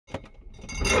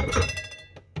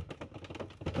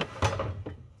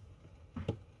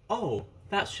Oh,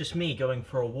 that's just me going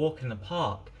for a walk in the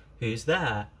park. Who's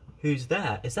there? Who's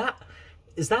there? Is that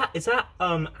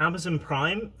Amazon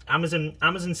Prime, Amazon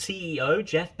CEO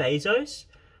Jeff Bezos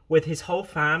with his whole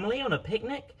family on a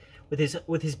picnic with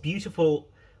his beautiful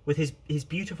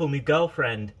new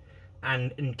girlfriend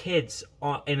and kids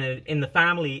in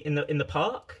the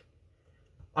park?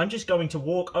 I'm just going to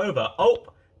walk over.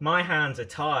 Oh, my hands are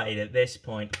tied at this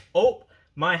point. Oh,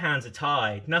 my hands are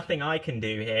tied. Nothing I can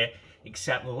do here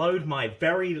except load my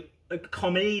very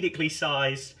comedically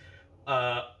sized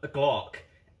Glock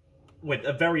with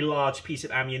a very large piece of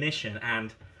ammunition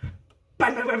and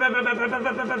bang bang bang bang bang bang bang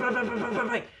bang bang bang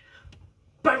bang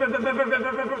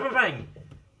bang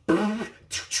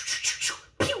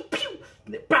pew pew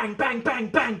bang bang bang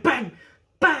bang bang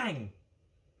bang.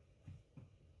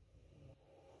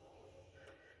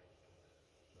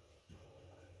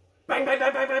 Bang bang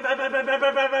bang bang bang bang bang bang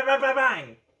bang bang bang bang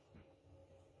bang.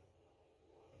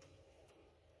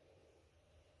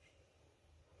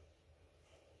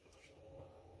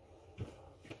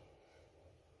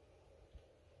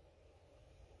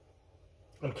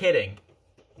 I'm kidding.